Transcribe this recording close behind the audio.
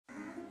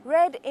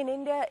Red in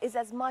India is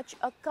as much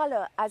a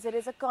color as it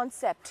is a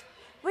concept.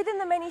 Within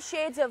the many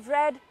shades of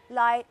red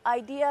lie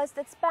ideas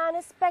that span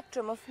a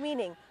spectrum of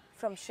meaning,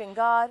 from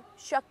Shringar,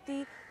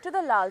 Shakti to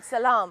the Lal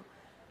Salam.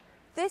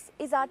 This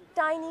is our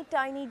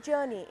tiny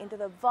journey into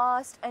the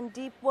vast and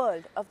deep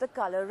world of the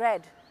color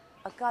red,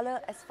 a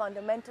color as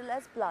fundamental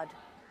as blood.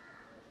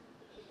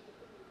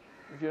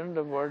 You know,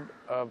 the word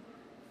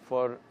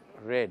for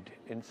red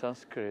in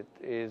Sanskrit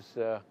is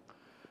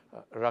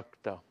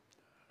rakta.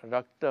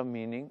 Rakta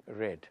meaning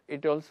red.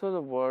 It also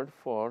the word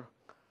for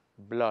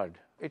blood.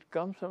 It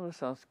comes from the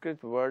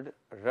Sanskrit word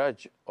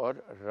raj or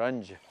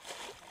ranj.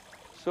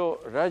 So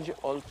raj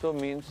also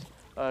means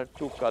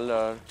to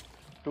color,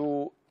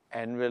 to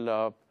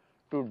envelop,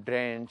 to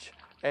drench,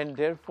 and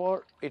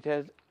therefore it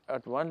has,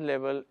 at one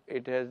level,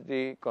 it has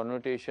the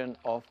connotation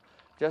of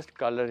just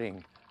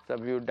coloring. So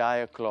you dye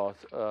a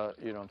cloth,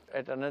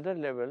 At another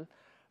level,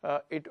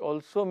 it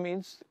also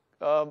means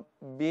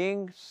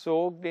being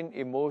soaked in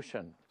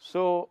emotion.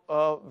 So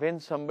when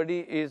somebody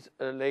is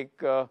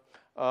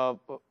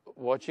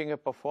watching a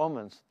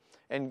performance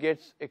and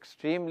gets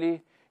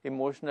extremely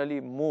emotionally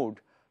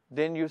moved,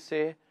 then you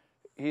say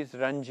he's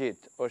Ranjit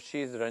or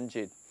she's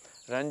Ranjit.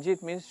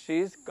 Ranjit means she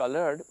is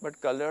colored,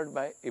 but colored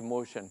by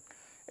emotion.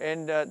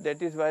 And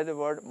that is why the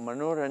word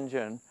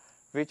Manoranjan,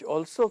 which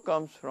also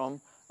comes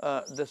from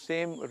the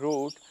same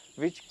root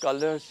which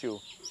colors you.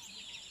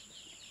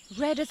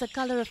 Red as a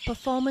colour of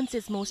performance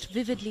is most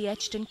vividly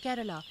etched in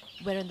Kerala,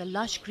 where in the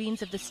lush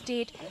greens of the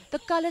state, the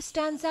colour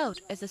stands out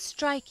as a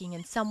striking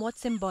and somewhat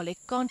symbolic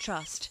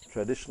contrast.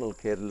 Traditional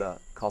Kerala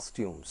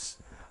costumes,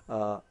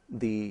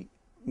 the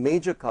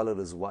major colour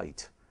is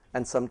white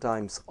and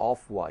sometimes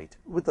off-white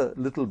with a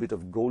little bit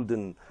of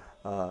golden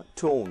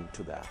tone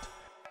to that.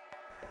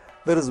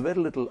 There is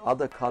very little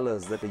other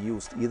colours that are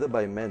used either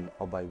by men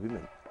or by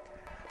women.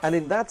 And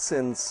in that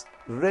sense,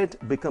 red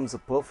becomes a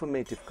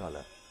performative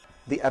colour.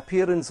 The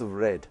appearance of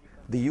red,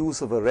 the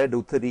use of a red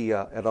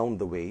uttariya around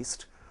the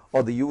waist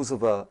or the use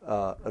of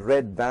a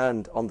red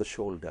band on the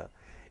shoulder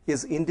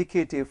is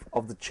indicative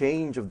of the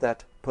change of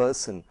that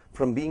person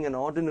from being an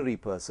ordinary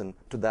person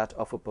to that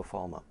of a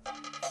performer.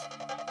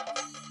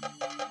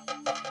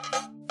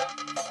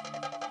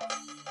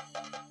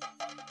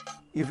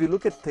 If you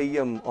look at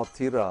Theyyam or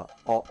Thira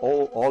or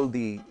all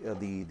the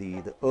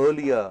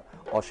earlier,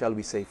 or shall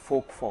we say,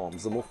 folk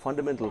forms, the more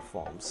fundamental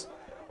forms,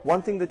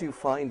 one thing that you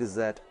find is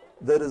that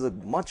there is a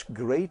much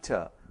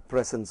greater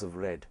presence of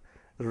red.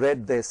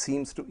 Red there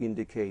seems to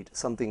indicate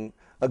something,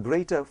 a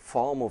greater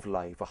form of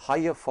life, a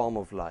higher form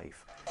of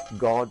life.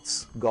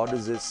 Gods,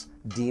 goddesses,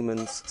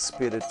 demons,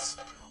 spirits.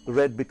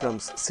 Red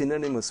becomes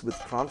synonymous with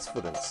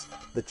transference,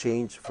 the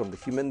change from the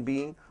human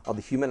being or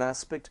the human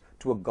aspect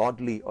to a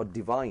godly or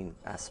divine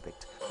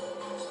aspect.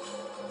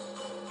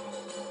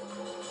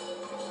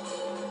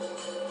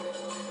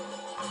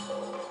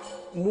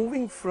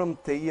 Moving from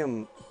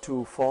Theyyam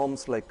to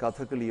forms like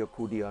Kathakali or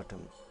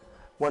Kudiyattam,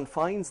 one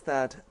finds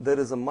that there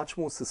is a much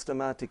more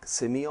systematic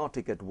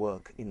semiotic at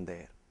work in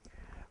there,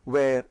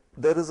 where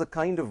there is a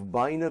kind of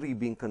binary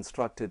being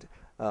constructed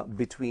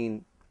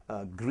between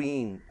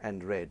green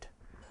and red,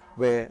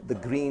 where the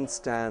green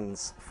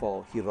stands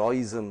for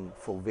heroism,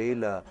 for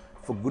valor,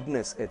 for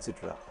goodness,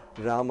 etc.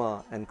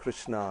 Rama and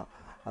Krishna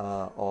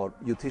or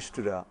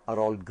Yudhishthira are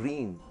all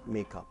green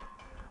makeup,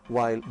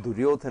 while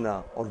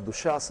Duryodhana or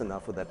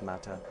Dushasana, for that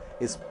matter,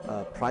 is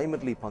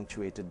primarily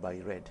punctuated by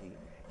red.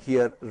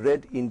 Here,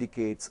 red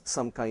indicates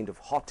some kind of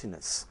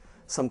haughtiness,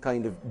 some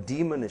kind of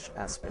demonish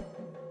aspect.